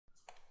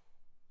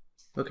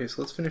Okay,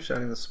 so let's finish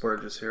adding the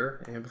support edges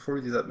here, and before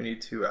we do that we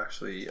need to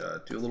actually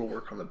do a little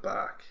work on the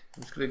back.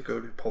 I'm just going to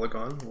go to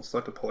polygon, we'll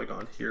select a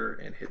polygon here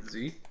and hit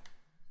Z.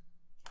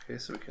 Okay,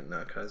 so we can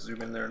kind of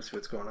zoom in there and see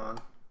what's going on.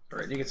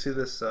 Alright, you can see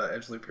this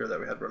edge loop here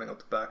that we had running out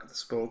the back of the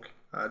spoke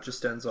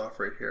just ends off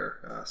right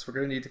here. So we're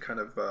going to need to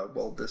kind of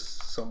weld this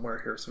somewhere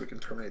here so we can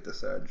terminate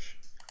this edge.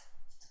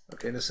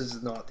 Okay, this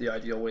is not the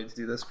ideal way to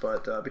do this,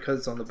 but because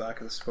it's on the back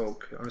of the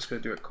spoke, I'm just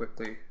going to do it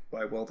quickly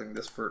by welding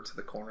this vert to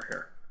the corner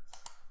here.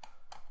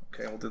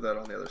 Okay, we'll do that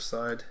on the other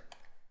side.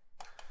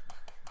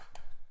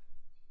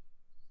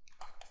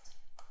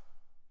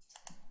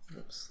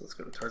 Oops, let's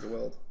go to target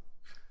weld.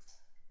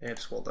 And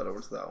just weld that over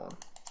to that one.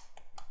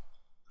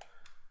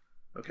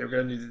 Okay, we're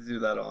going to need to do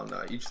that on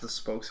each of the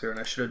spokes here, and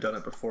I should have done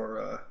it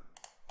before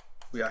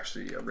we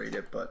actually rate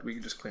it, but we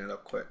can just clean it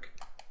up quick.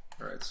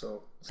 Alright,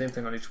 so same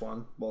thing on each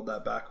one, weld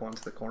that back one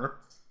to the corner.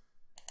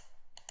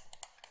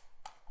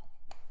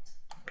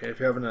 Okay, if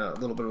you're having a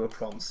little bit of a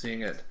problem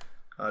seeing it,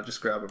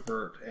 just grab a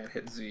vert and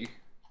hit Z,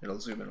 it'll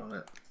zoom in on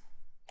it.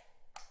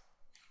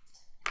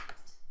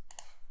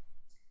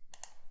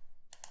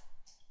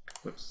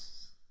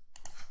 Whoops.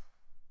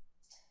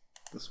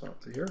 This one up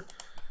to here.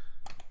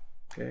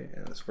 Okay,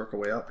 and let's work our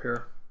way up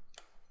here.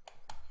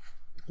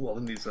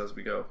 Welding these as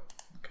we go.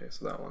 Okay,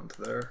 so that one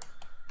to there.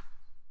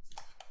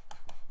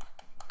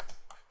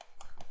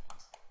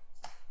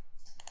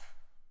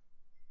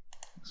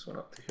 This one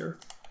up to here.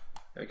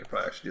 And we could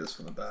probably actually do this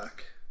from the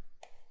back.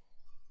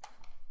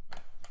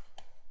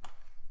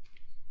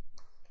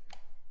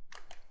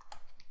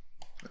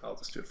 I'll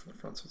just do it from the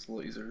front so it's a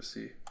little easier to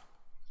see.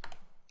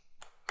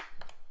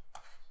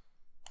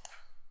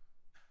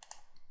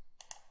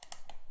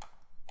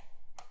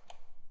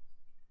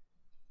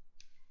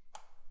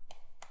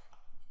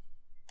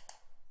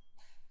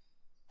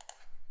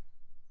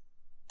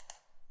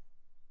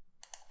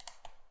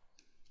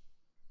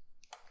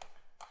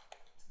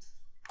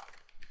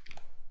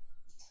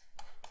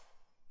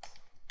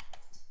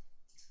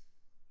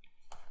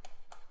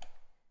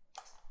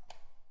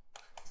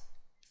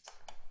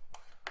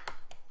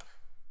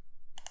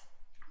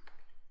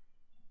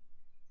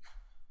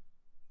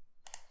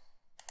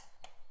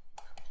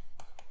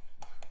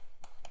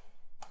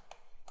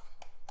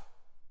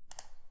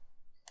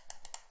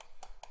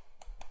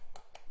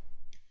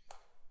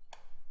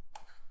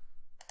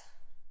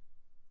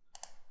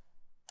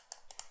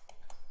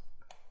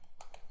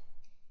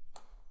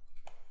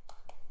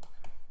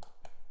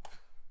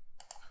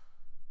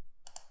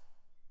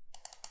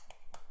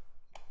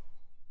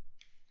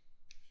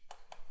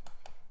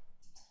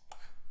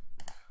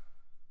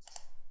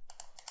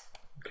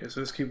 Okay, so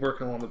just keep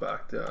working along the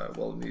back,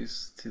 welding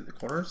these to the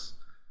corners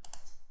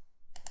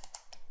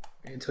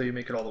until you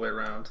make it all the way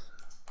around.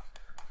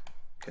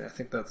 Okay, I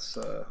think that's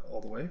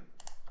all the way.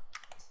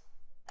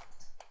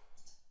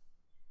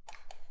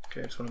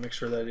 Okay, I just want to make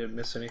sure that I didn't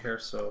miss any here,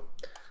 so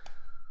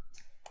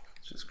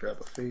just grab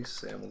a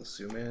face and we'll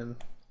zoom in.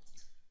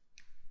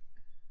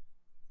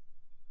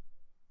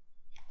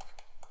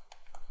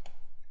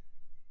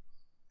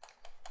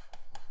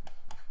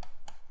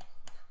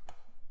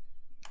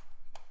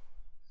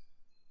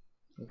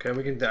 Okay,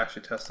 we can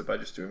actually test it by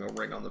just doing a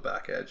ring on the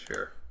back edge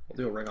here. We'll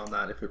do a ring on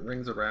that. If it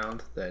rings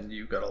around, then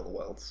you've got all the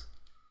welds.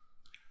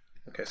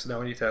 Okay, so now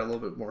we need to add a little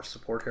bit more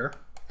support here.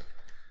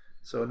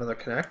 So another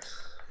connect,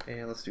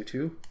 and let's do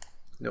 2.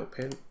 No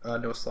pin,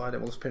 no slide,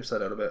 and we'll just pinch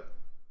that out a bit.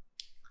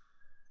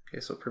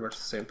 Okay, so pretty much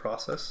the same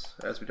process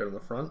as we did on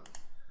the front.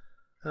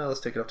 Let's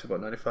take it up to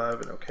about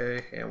 95 and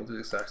okay, and we'll do the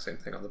exact same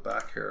thing on the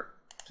back here.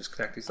 Just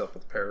connect these up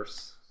with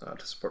pairs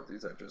to support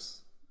these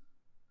edges.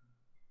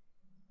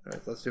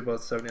 Alright, let's do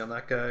about 70 on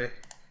that guy,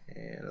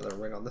 and another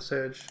ring on this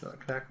edge, another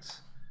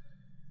connect.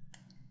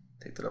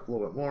 Take that up a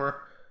little bit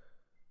more.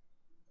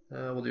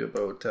 We'll do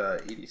about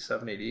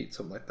 87, 88,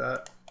 something like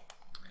that.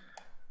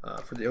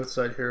 For the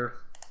outside here,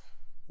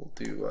 we'll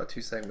do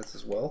 2 segments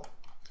as well,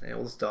 and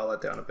we'll just dial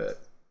that down a bit.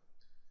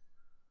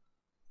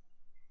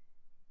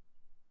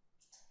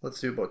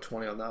 Let's do about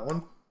 20 on that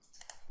one.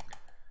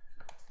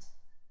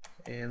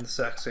 And the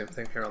exact same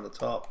thing here on the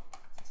top.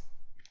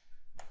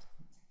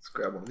 Let's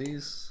grab one of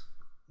these.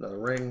 Another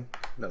ring,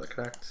 another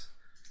connect,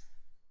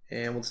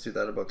 and we'll just do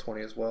that about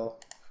 20 as well,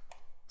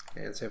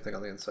 and same thing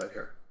on the inside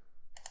here.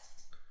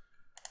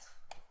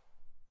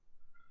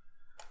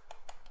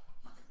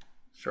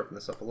 Sharpen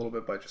this up a little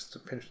bit by just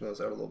pinching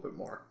those out a little bit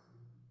more.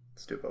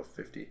 Let's do about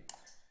 50.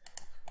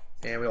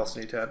 And we also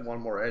need to add one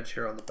more edge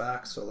here on the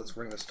back, so let's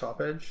ring this top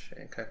edge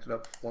and connect it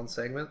up with one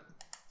segment,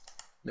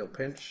 no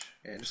pinch,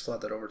 and just slide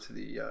that over to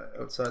the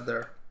outside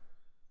there.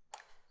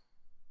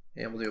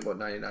 And we'll do about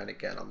 99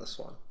 again on this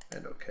one,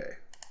 and okay.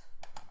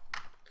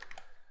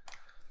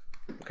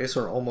 Okay,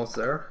 so we're almost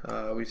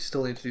there. We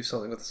still need to do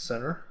something with the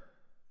center.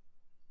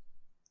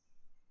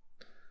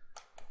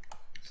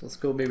 So let's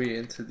go maybe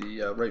into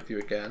the right view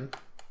again.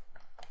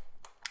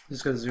 I'm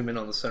just going to zoom in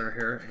on the center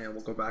here, and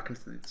we'll go back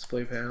into the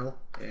display panel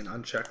and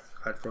uncheck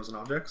hide frozen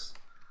objects.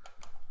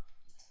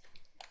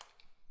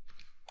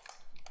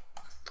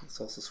 Let's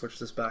also switch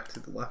this back to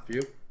the left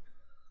view.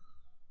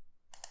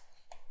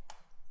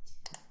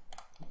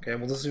 Okay,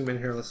 we'll just zoom in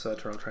here. Let's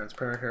turn on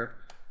transparent here.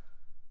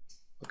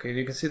 Okay, and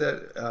you can see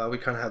that we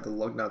kind of have the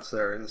lug nuts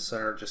there in the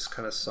center, just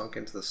kind of sunk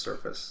into the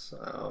surface.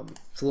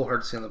 It's a little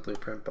hard to see on the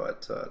blueprint,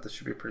 but this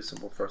should be pretty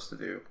simple for us to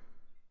do.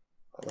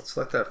 Let's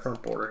select that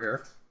front border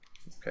here.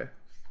 Okay.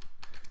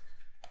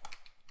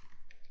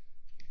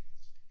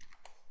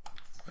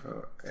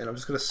 And I'm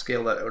just going to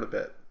scale that out a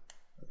bit.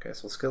 Okay,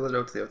 so we'll scale it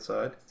out to the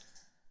outside.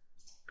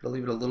 Gonna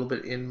leave it a little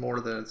bit in more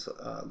than it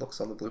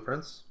looks on the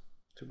blueprints,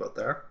 to about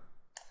there.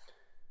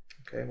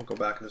 Okay, we'll go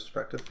back into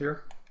perspective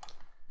here.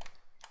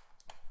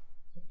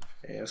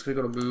 And I'm just going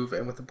to go to move,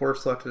 and with the border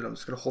selected, I'm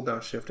just going to hold down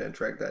shift and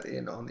drag that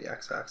in on the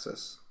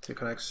x-axis to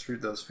kind of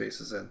extrude those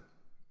faces in.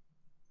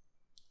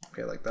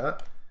 Okay, like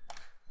that.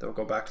 Then we'll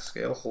go back to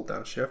scale, hold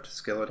down shift,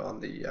 scale it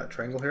on the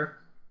triangle here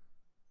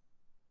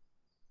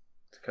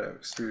to kind of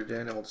extrude it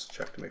in, and we'll just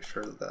check to make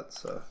sure that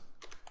that's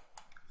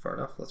far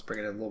enough. Let's bring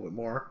it in a little bit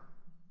more.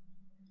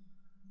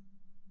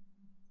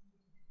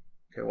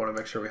 Okay, I want to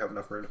make sure we have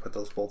enough room to put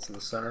those bolts in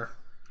the center.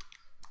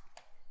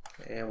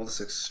 And we'll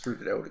just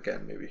extrude it out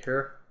again, maybe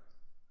here.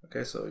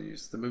 Okay, so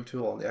use the move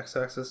tool on the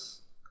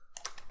x-axis.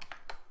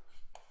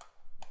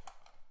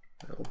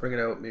 We'll bring it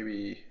out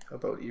maybe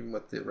about even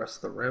with the rest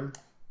of the rim.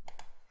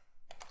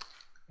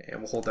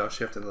 And we'll hold down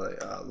shift in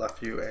the left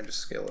view and just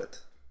scale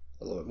it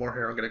a little bit more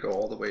here. I'm going to go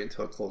all the way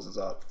until it closes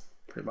up,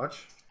 pretty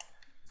much.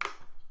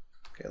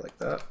 Okay, like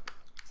that.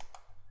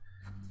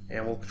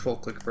 And we'll control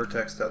click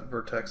vertex. That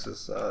vertex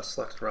is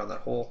selected around that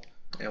hole.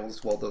 And we'll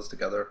just weld those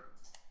together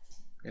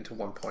into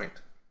one point.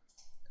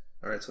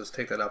 Alright, so let's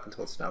take that up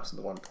until it snaps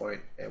into one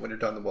point, and when you're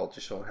done the weld,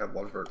 you should only have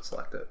one vert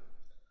selected.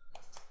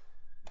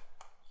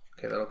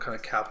 Okay, that'll kind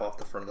of cap off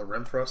the front of the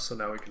rim for us, so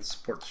now we can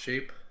support the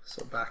shape.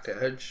 So back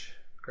to edge,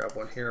 grab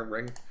one here,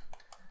 ring,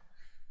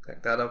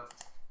 connect that up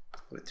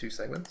with 2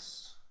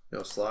 segments,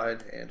 no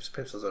slide, and just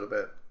pinch those out a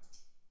bit.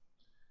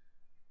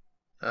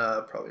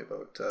 Probably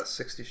about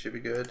 60 should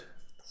be good.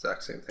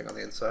 Exact same thing on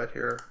the inside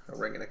here, a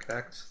ring and a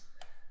connect.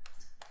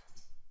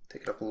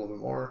 Take it up a little bit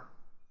more.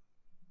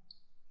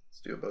 Let's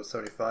do about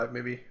 75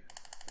 maybe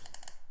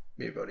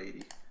about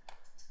 80.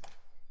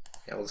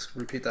 And we'll just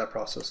repeat that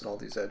process in all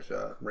these edge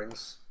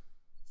rings.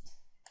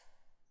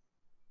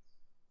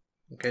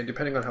 Okay,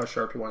 depending on how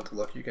sharp you want it to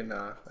look, you can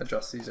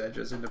adjust these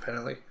edges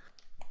independently.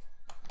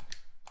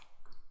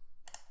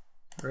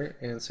 Alright,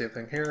 and same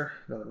thing here,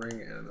 another ring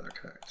and another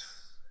connect.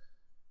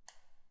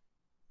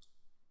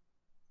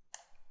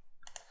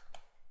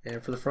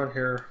 And for the front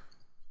here,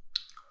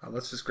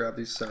 let's just grab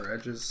these center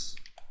edges.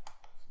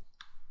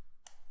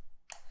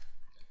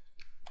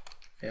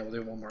 And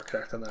we'll do one more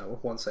connect on that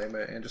with 1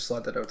 segment and just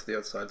slide that out to the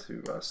outside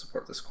to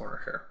support this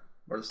corner here,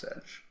 or this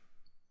edge.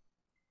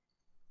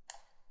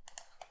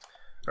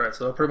 Alright,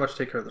 so that'll pretty much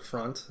take care of the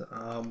front.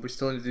 We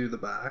still need to do the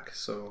back,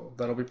 so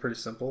that'll be pretty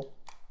simple.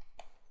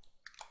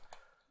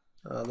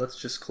 Let's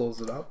just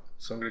close it up.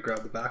 So I'm going to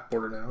grab the back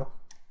border now.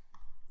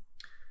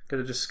 I'm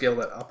going to just scale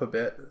that up a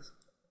bit.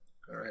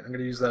 Alright, I'm going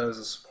to use that as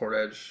a support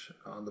edge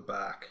on the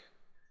back.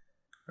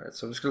 Alright,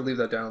 so I'm just going to leave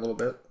that down a little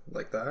bit,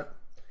 like that.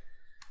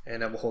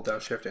 And then we'll hold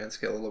down shift and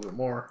scale a little bit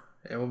more.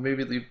 And we'll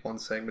maybe leave 1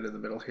 segment in the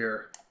middle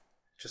here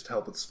just to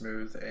help it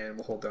smooth. And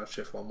we'll hold down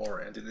shift 1 more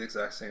and do the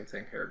exact same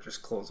thing here.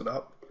 Just close it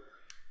up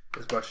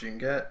as much as you can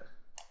get.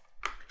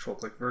 Control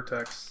click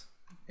vertex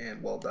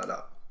and weld that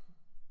up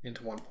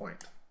into 1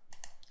 point.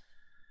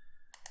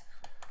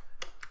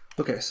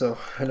 Okay, so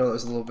I know that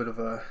was a little bit of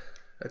a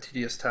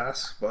tedious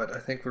task, but I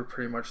think we're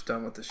pretty much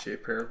done with the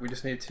shape here. We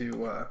just need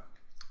to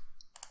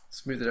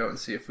smooth it out and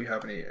see if we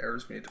have any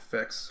errors we need to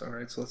fix.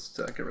 Alright, so let's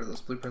get rid of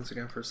those blueprints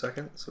again for a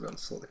second, so don't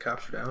slow the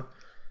capture down.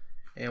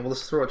 And we'll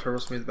just throw a turbo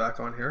smooth back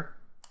on here.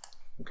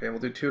 Okay, we'll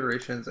do 2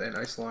 iterations and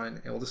ice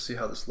line, and we'll just see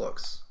how this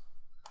looks.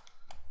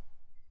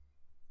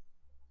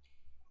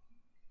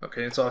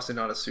 Okay, it's obviously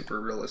not a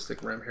super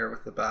realistic rim here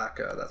with the back.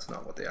 That's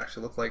not what they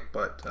actually look like,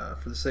 but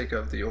for the sake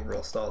of the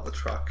overall style of the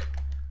truck,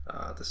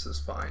 this is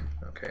fine.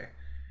 Okay.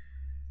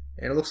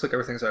 And it looks like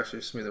everything's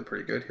actually smooth and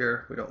pretty good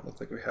here. We don't look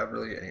like we have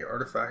really any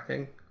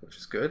artifacting, which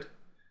is good.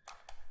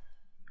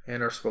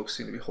 And our spokes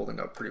seem to be holding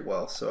up pretty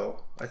well.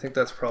 So I think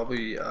that's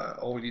probably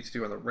all we need to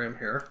do on the rim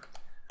here.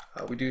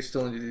 We do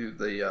still need to do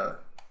the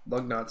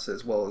lug nuts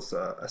as well as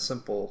a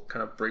simple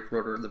kind of brake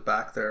rotor in the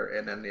back there,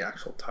 and then the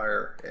actual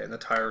tire. And the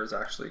tire is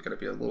actually going to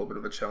be a little bit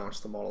of a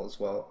challenge to model as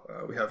well.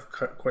 We have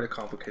quite a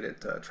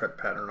complicated tread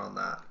pattern on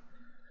that.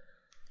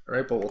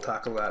 Alright, but we'll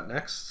tackle that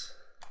next.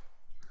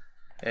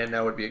 And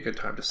now would be a good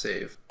time to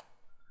save.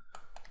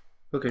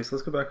 Okay, so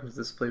let's go back into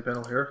the display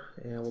panel here,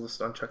 and we'll just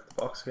uncheck the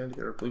box again to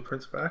get our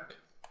blueprints back.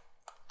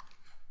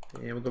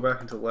 And we'll go back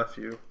into left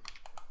view.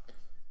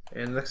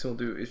 And the next thing we'll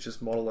do is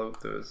just model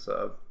out those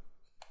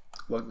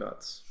lug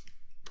nuts.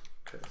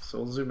 Okay, so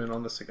we'll zoom in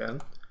on this again,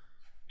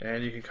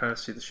 and you can kind of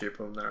see the shape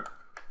of them there.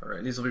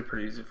 Alright, these will be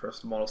pretty easy for us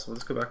to model, so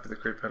let's go back to the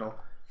crate panel,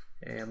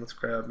 and let's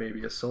grab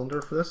maybe a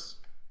cylinder for this.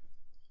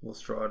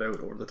 Let's draw it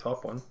out over the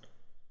top one.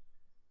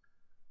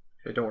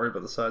 Okay, don't worry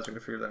about the sides, we're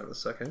going to figure that out in a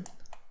second.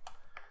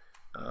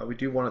 We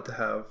do want it to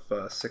have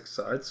 6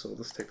 sides, so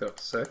let's take that up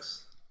to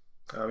 6.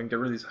 We can get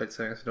rid of these height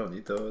settings, we don't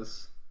need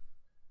those.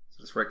 So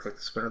Just right click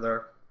the spinner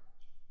there.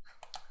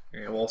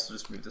 And we'll also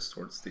just move this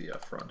towards the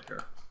front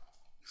here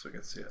so we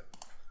can see it.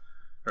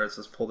 Alright,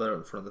 so let's pull that out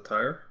in front of the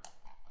tire.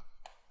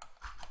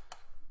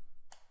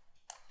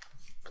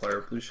 Apply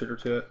our blue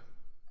shader to it.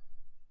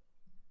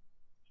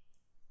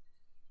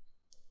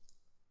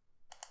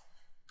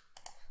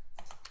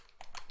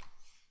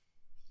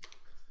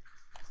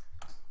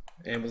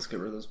 And we'll just get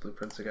rid of those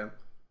blueprints again.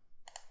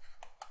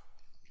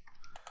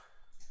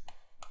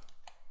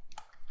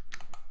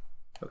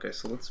 Okay,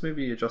 so let's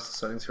maybe adjust the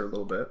settings here a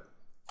little bit.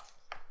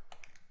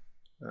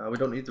 We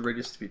don't need the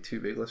radius to be too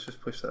big. Let's just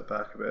push that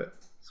back a bit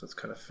so it's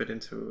kind of fit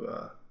into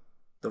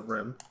the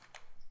rim.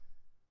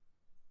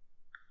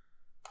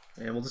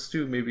 And we'll just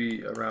do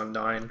maybe around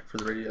 9 for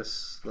the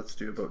radius. Let's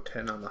do about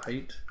 10 on the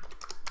height.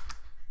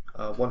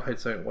 1 height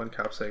segment, 1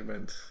 cap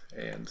segment,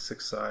 and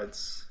 6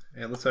 sides.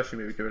 And let's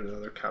actually maybe give it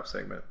another cap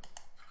segment.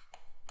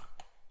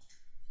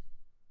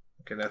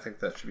 Okay, and I think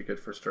that should be good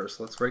for a start.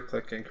 So let's right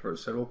click and convert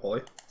to editable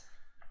poly.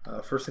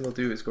 First thing we'll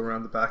do is go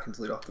around the back and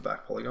delete off the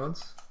back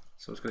polygons.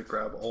 So I'm just going to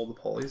grab all the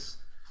polys,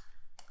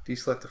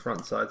 deselect the front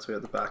and side so we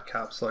have the back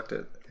cap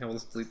selected, and we'll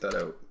just delete that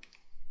out.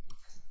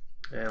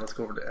 And let's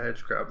go over to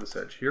edge, grab this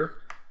edge here,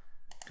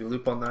 do a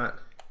loop on that,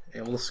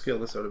 and we'll scale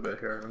this out a bit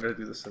here. I'm going to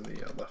do this in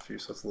the left view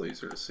so it's a little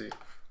easier to see.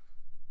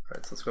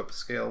 Alright, so let's go up to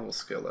scale and we'll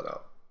scale that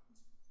up.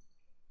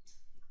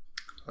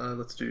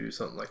 Let's do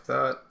something like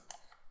that.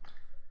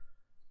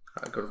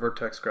 Go to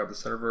vertex, grab the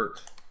center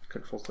vert,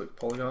 control click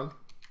polygon,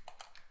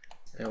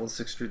 and we'll just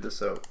extrude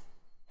this out.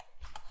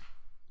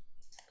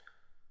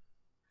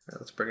 And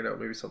let's bring it out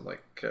maybe something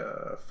like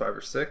 5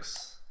 or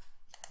 6,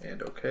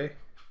 and okay.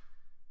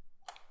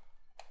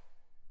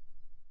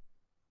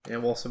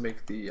 And we'll also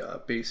make the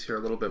base here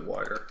a little bit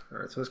wider.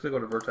 Alright, so I'm just going to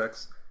go to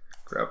vertex,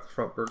 grab the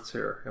front verts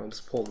here, and we'll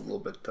just pull it a little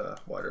bit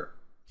wider.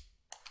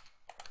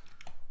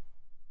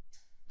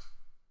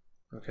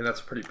 Okay,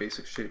 that's a pretty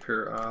basic shape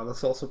here.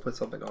 Let's also put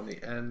something on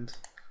the end.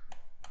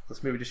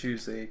 Let's maybe just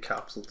use a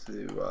capsule to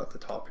the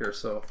top here.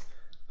 So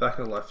back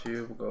in the left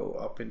view, we'll go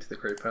up into the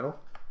create panel.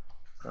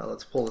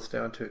 Let's pull this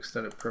down to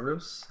extended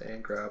primitives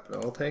and grab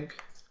an oil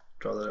tank.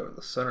 Draw that out in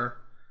the center.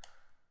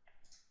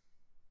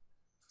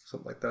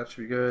 Something like that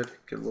should be good.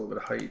 Get a little bit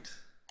of height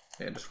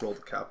and just roll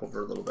the cap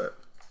over a little bit.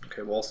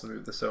 Okay, we'll also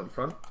move this out in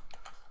front.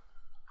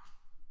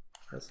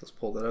 Alright, so let's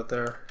pull that out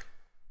there.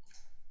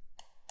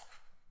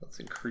 Let's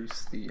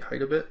increase the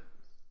height a bit.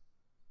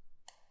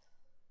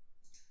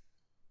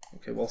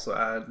 Okay, we'll also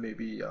add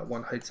maybe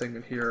 1 height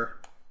segment here.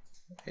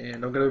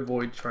 And I'm going to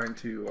avoid trying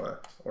to,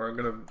 or I'm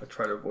going to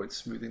try to avoid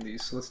smoothing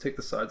these. So let's take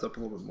the sides up a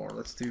little bit more.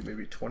 Let's do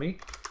maybe 20.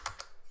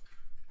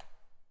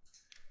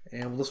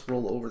 And we'll just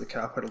roll over the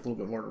cap height a little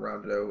bit more to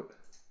round it out.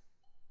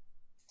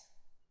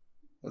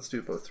 Let's do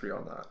about 3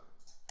 on that.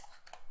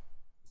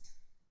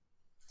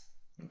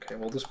 Okay,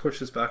 we'll just push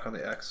this back on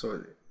the X so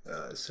it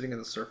is sitting in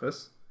the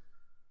surface.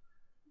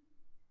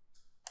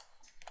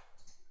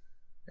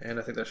 And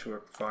I think that should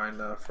work fine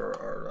for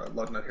our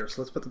lug nut here.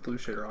 So let's put the blue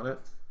shader on it.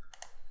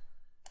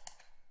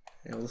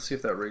 And we'll see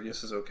if that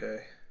radius is okay.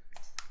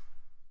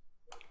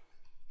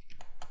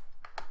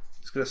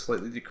 It's going to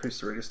slightly decrease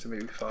the radius to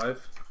maybe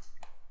 5.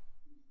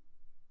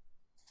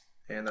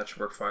 And that should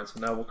work fine. So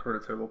now we'll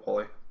convert it to editable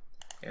poly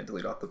and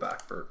delete off the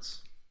back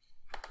verts.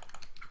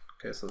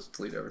 Okay, so let's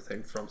delete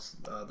everything from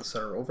the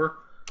center over.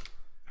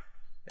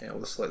 And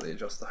we'll just slightly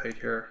adjust the height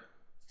here.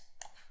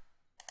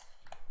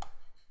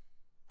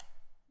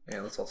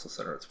 And let's also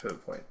center its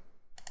pivot point.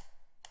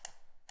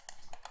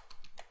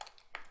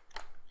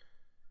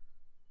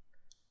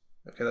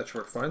 Okay, that should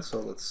work fine. So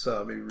let's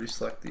maybe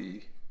reselect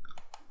the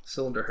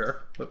cylinder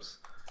here. Whoops.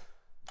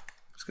 I'm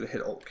just going to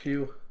hit Alt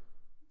Q.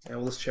 And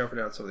we'll just chamfer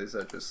down some of these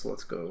edges. So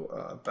let's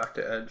go back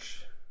to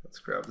edge. Let's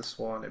grab this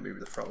one and maybe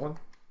the front one.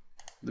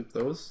 Loop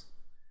those.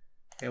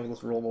 And we'll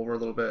just roll them over a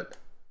little bit.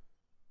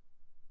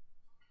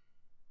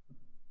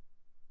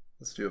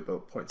 Let's do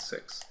about 0.6.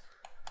 Let's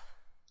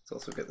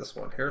also get this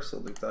one here. So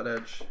loop that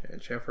edge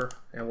and chamfer.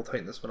 And we'll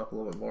tighten this one up a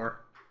little bit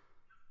more.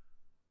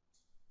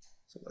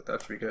 Something like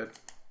that should be good.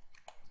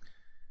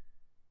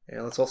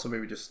 And let's also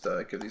maybe just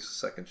give these a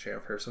second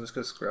chamfer here. So I'm just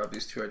going to grab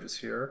these 2 edges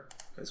here,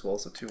 as well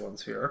as the 2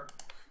 ones here.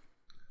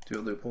 Do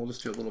a loop, and we'll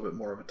just do a little bit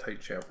more of a tight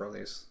chamfer on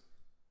these,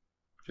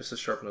 just to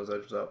sharpen those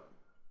edges up.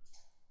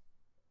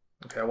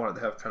 Okay, I wanted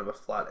to have kind of a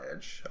flat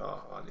edge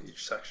on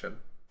each section.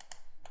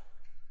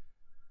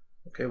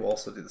 Okay, we'll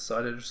also do the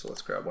side edge, so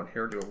let's grab one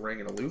here, do a ring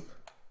and a loop.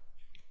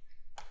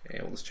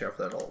 And we'll just chamfer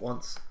that all at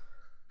once.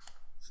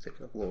 Let's take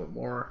it up a little bit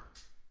more.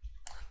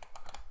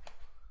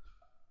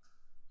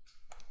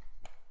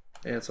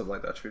 And something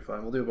like that should be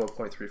fine. We'll do about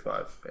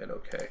 0.35 and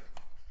okay.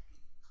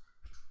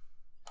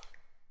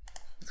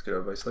 Let's get out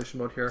of isolation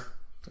mode here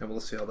and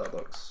we'll see how that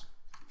looks.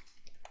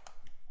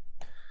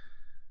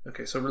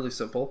 Okay, so really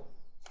simple.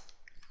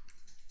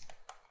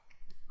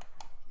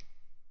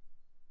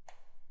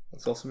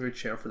 Let's also maybe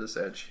chamfer this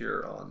edge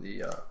here on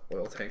the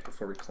oil tank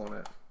before we clone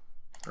it.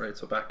 Alright,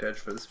 so back to edge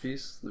for this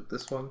piece, loop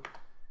this one,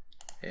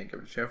 and give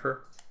it a chamfer.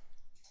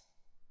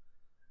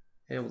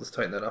 And we'll just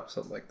tighten that up,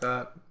 something like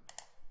that.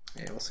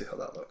 And we'll see how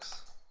that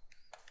looks.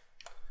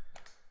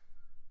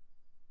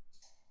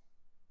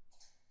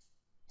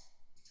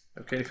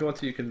 Okay, if you want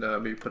to, you can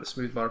maybe put a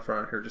smooth modifier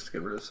on here just to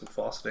get rid of some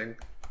faceting.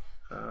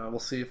 We'll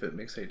see if it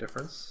makes any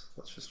difference.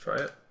 Let's just try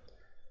it.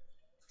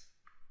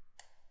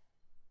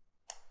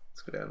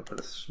 Let's go down and put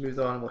a smooth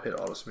on, and we'll hit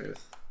auto smooth.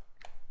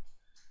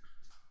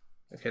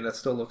 Okay, that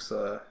still looks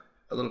a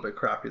little bit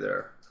crappy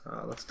there.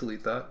 Let's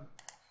delete that.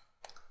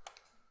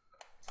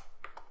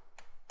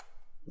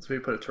 Let's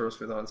maybe put a turbo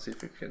smooth on and see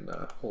if we can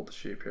hold the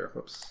shape here.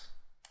 Whoops.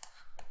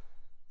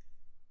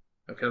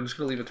 Okay, I'm just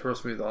going to leave a turbo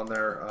smooth on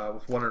there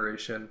with one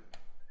iteration.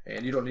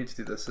 And you don't need to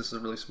do this. This is a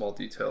really small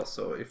detail,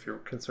 so if you're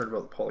concerned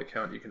about the poly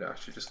count, you can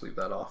actually just leave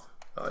that off.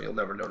 You'll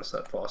never notice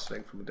that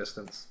faceting from a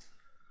distance.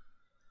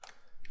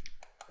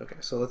 Okay,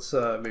 so let's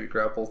maybe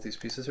grab both these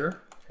pieces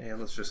here, and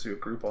let's just do a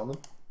group on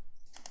them.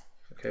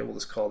 Okay, we'll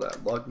just call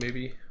that lug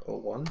maybe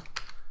 01,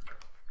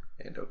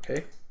 and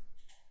okay.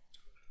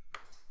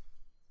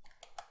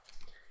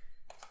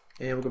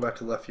 And we'll go back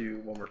to left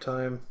view one more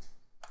time.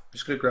 I'm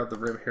just going to grab the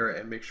rim here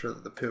and make sure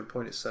that the pivot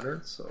point is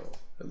centered, so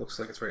it looks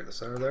like it's right in the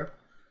center there.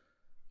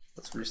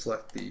 Let's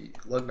reselect the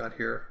lug nut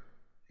here,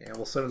 and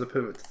we'll center the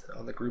pivot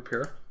on the group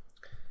here.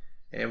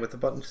 And with the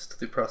button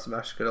still pressed, I'm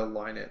actually going to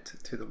align it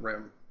to the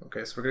rim.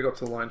 Okay, so we're going to go up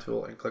to the line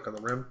tool and click on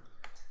the rim,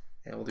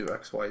 and we'll do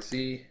X, Y,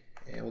 Z,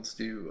 and we'll just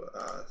do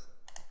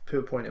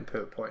pivot point and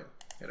pivot point,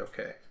 and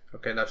okay.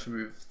 Okay, that should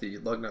move the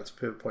lug nut's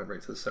pivot point right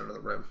to the center of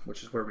the rim,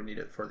 which is where we need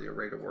it for the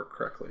array to work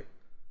correctly.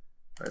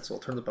 Alright, so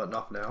we'll turn the button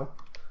off now,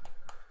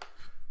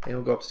 and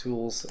we'll go up to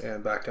tools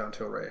and back down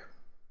to array.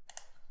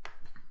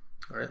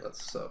 Alright,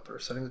 let's put our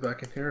settings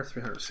back in here,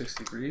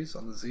 360 degrees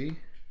on the Z.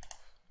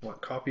 We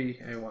want copy,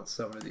 and we want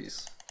 7 of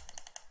these.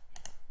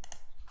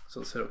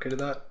 So let's hit OK to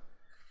that,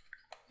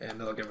 and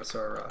that'll give us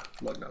our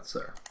lug nuts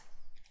there.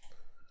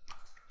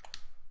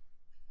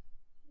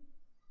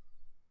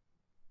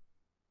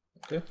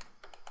 Okay.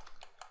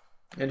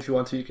 And if you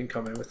want to, you can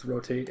come in with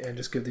rotate and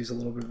just give these a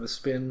little bit of a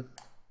spin,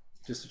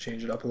 just to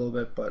change it up a little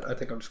bit, but I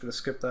think I'm just going to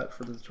skip that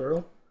for the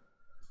tutorial.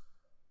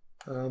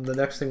 The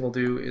next thing we'll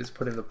do is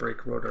put in the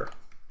brake rotor.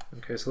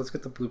 Okay, so let's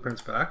get the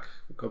blueprints back.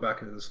 We'll go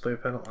back into the display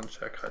panel,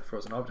 uncheck hide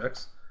frozen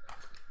objects.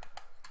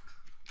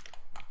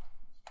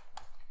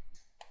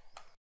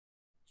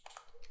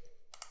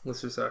 Let's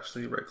just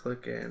actually right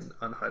click and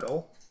unhide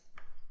all.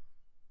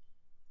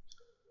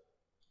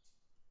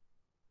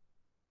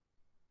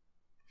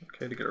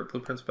 Okay, to get our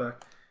blueprints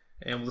back,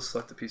 and we'll just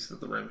select the pieces of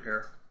the rim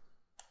here.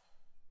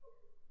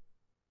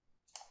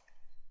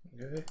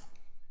 Okay,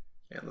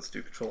 and let's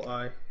do Control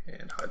I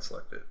and hide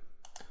selected.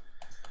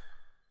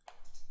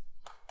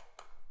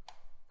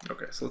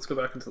 Okay, so let's go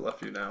back into the left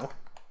view now,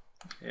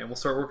 and we'll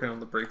start working on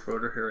the brake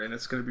rotor here, and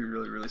it's going to be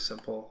really, really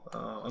simple.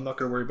 I'm not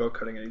going to worry about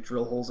cutting any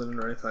drill holes in it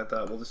or anything like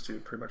that. We'll just do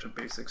pretty much a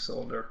basic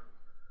cylinder.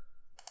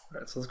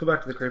 Alright, so let's go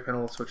back to the gray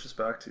panel and switch this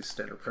back to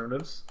standard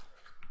primitives,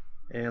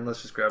 and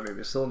let's just grab maybe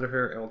a cylinder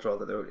here, and we'll draw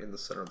that out in the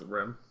center of the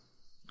rim.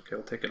 Okay,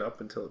 we'll take it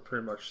up until it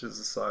pretty much is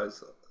the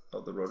size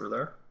of the rotor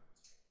there.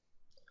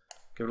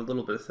 Give it a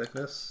little bit of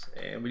thickness,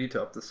 and we need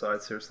to up the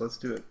sides here, so let's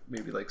do it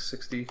maybe like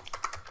 60.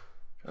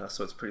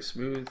 So it's pretty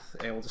smooth,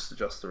 and we'll just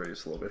adjust the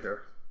radius a little bit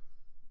here.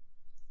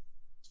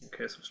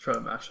 Okay, so let's try to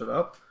match it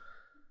up.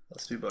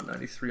 Let's do about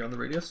 93 on the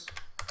radius,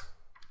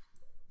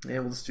 and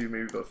we'll just do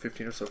maybe about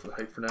 15 or so for the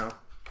height for now,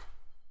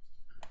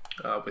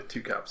 with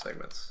 2 cap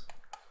segments.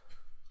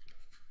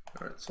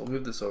 Alright, so we'll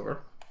move this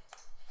over.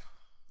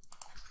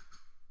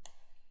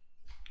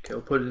 Okay,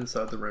 we'll put it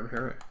inside the rim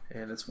here,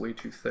 and it's way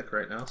too thick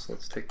right now, so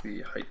let's take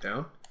the height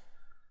down.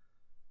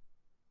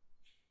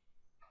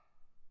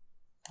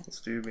 Let's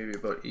do maybe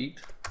about 8,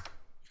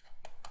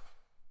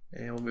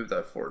 and we'll move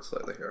that forward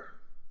slightly here.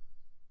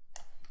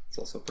 Let's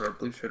also put our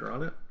blue shader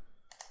on it.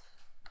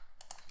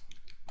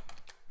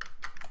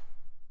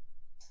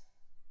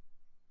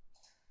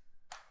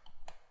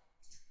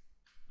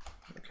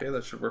 Okay,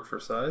 that should work for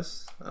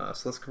size.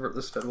 So let's convert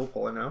this to editable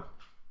poly now.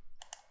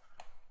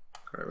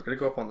 Alright, we're going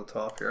to go up on the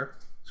top here.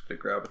 Just going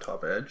to grab a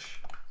top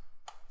edge,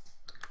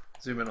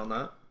 zoom in on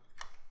that.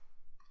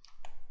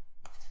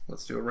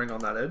 Let's do a ring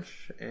on that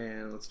edge,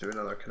 and let's do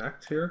another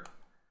connect here.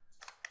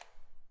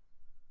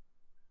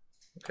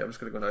 Okay, I'm just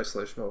going to go into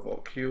isolation mode,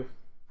 Alt Q.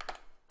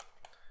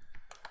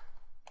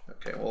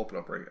 Okay, we'll open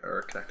up ring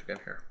or connect again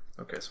here.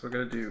 Okay, so we're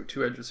going to do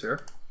 2 edges here.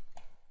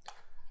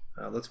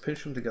 Let's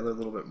pinch them together a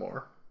little bit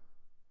more.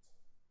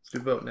 Let's do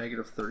about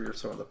 -30 or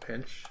so on the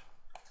pinch.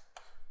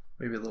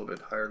 Maybe a little bit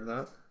higher than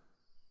that.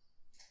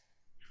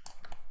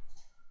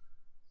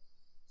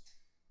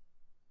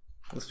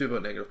 Let's do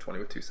about -20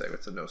 with 2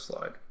 segments and no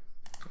slide.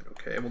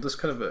 Okay, and we'll just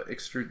kind of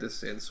extrude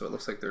this in so it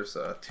looks like there's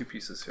 2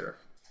 pieces here.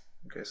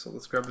 Okay, so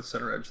let's grab the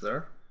center edge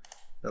there,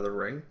 another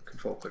ring,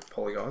 Control click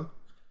polygon,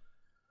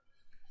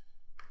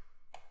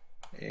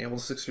 and we'll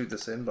just extrude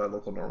this in by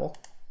local normal.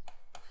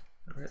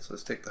 Alright, so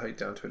let's take the height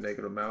down to a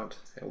negative amount,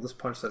 and we'll just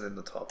punch that in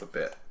the top a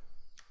bit.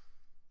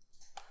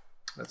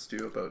 Let's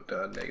do about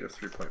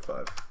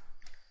 -3.5,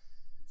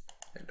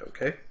 and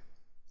okay.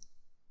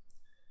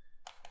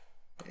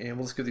 And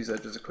we'll just give these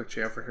edges a quick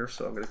chamfer here,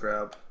 so I'm going to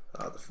grab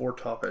the 4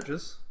 top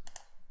edges,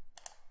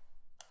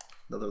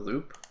 another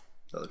loop,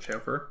 another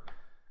chamfer,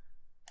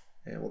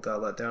 and we'll dial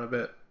that down a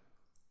bit,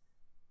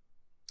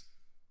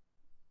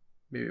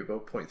 maybe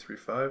about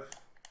 0.35,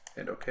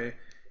 and okay.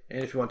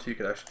 And if you want to, you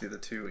could actually do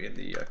the 2 in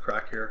the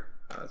crack here.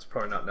 It's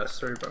probably not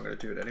necessary, but I'm going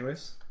to do it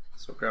anyways.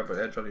 So grab an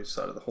edge on each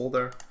side of the hole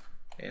there,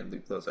 and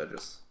loop those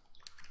edges.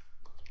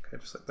 Okay,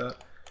 just like that.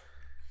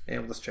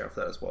 And we'll just chamfer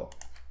that as well.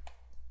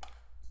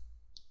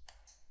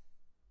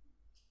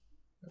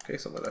 Okay,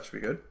 something like that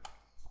should be good.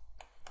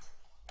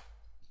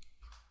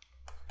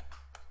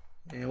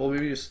 And we'll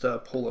maybe just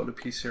pull out a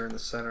piece here in the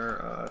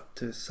center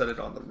to set it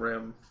on the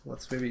rim.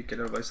 Let's maybe get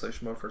out of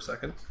isolation mode for a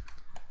second.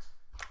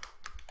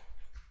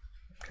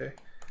 Okay.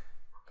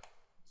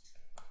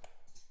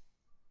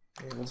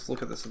 And we'll just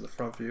look at this in the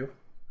front view.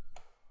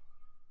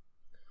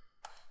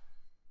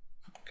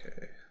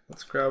 Okay,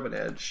 let's grab an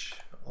edge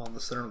on the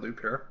center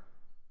loop here.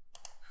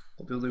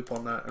 We'll do a loop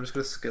on that. I'm just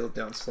going to scale it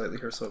down slightly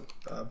here so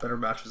it better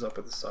matches up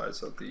with the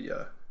size of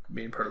the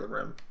main part of the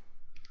rim.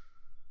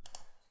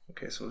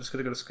 Okay, so we're just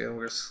going to go to scale. We're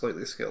going to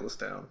slightly scale this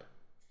down.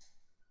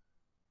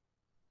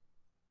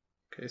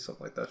 Okay,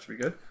 something like that should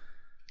be good.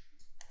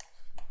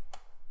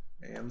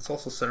 And let's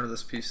also center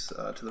this piece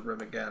to the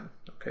rim again.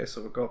 Okay,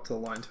 so we'll go up to the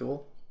line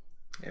tool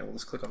and we'll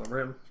just click on the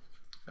rim,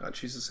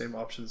 choose the same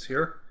options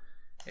here,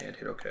 and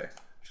hit OK,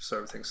 just so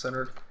everything's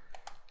centered.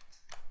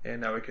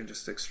 And now we can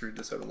just extrude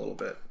this out a little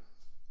bit.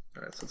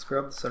 Alright, so let's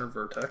grab the center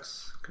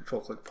vertex,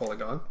 control click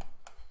polygon,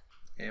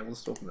 and we'll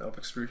just open the up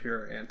extrude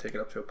here and take it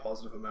up to a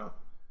positive amount.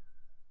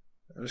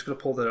 I'm just going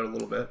to pull that out a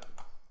little bit.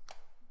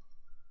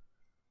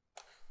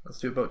 Let's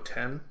do about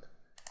 10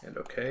 and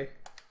OK,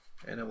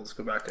 and then we'll just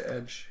go back to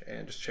edge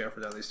and just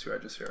chamfer down these 2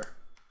 edges here.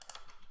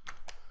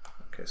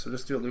 Okay, so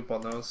just do a loop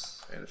on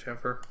those and a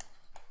chamfer.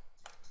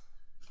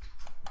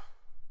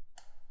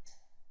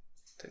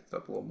 Take that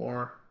up a little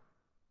more.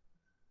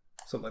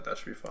 Something like that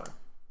should be fine.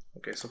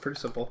 Okay, so pretty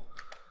simple.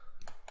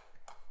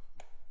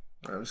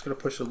 All right, I'm just going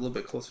to push it a little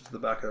bit closer to the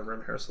back of the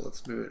rim here, so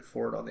let's move it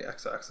forward on the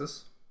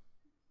x-axis.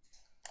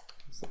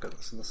 Let's look at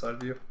this in the side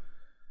view.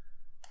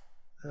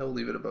 And we'll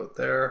leave it about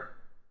there.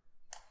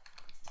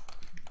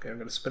 Okay, I'm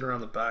going to spin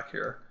around the back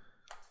here.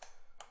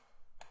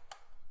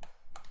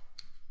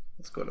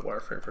 Let's go to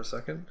wireframe for a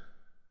second.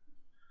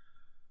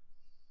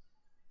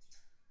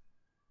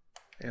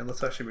 And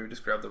let's actually maybe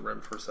just grab the rim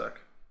for a sec.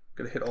 I'm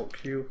going to hit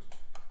Alt-Q.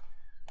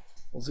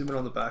 We'll zoom in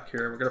on the back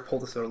here. We're going to pull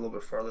this out a little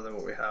bit farther than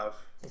what we have.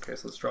 Okay,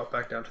 so let's drop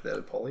back down to the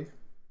edit poly.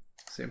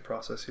 Same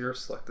process here.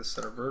 Select this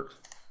center vert.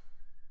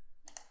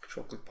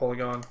 Control click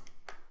polygon.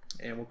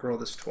 And we'll grow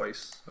this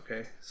twice.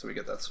 Okay, so we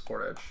get that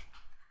support edge.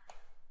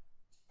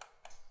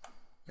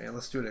 And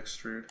let's do an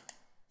extrude.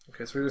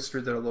 Okay, so we're going to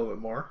extrude that a little bit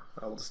more.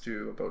 We'll just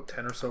do about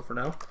 10 or so for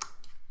now.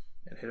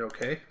 And hit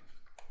OK.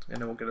 And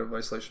then we'll get out of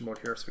isolation mode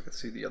here so we can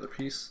see the other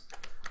piece.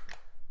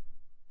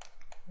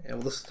 And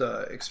we'll just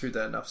extrude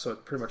that enough so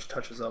it pretty much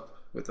touches up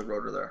with the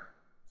rotor there.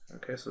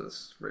 Okay, so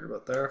it's right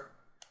about there.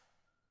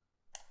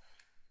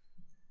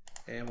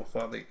 And we'll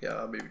finally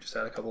maybe just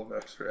add a couple of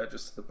extra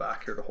edges to the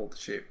back here to hold the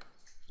shape.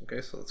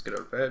 Okay, so let's get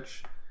out of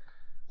edge.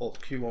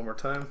 Alt-Q one more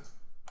time.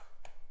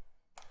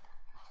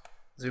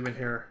 Zoom in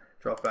here,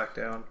 drop back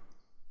down,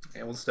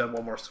 and we'll just add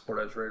one more support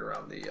edge right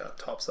around the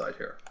top side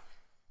here.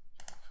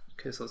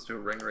 Okay, so let's do a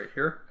ring right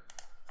here.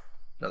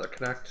 Another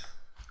connect,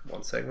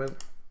 one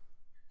segment,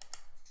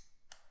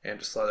 and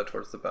just slide that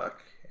towards the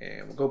back.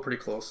 And we'll go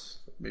pretty close,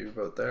 maybe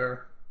about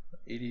there,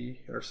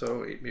 80 or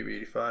so, maybe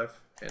 85,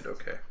 and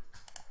okay.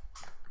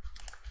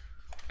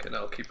 Okay, now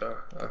I'll keep a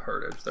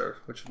hard edge there,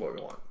 which is what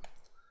we want.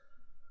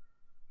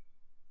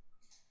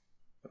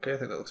 Okay, I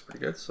think that looks pretty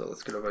good, so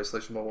let's get out of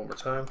isolation mode one more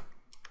time,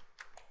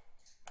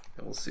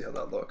 and we'll see how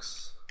that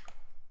looks.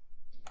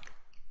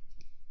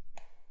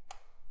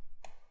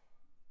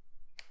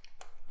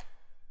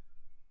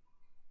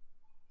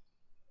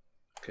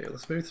 Okay,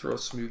 let's maybe throw a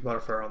smooth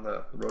modifier on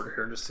the rotor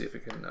here and just see if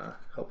it can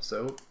help us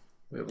out.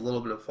 We have a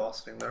little bit of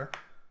faceting there.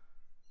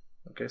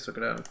 Okay, so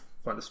go down and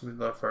find a smooth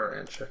modifier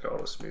and check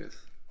auto smooth.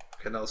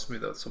 Okay, now let's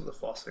smooth out some of the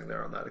faceting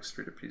there on that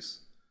extruded piece.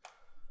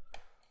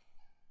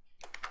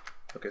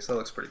 Okay, so that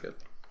looks pretty good.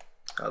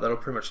 That'll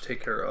pretty much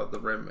take care of the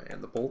rim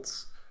and the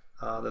bolts.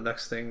 The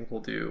next thing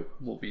we'll do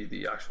will be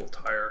the actual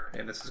tire,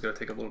 and this is going to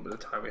take a little bit of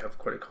time. We have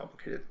quite a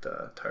complicated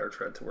tire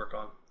tread to work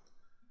on.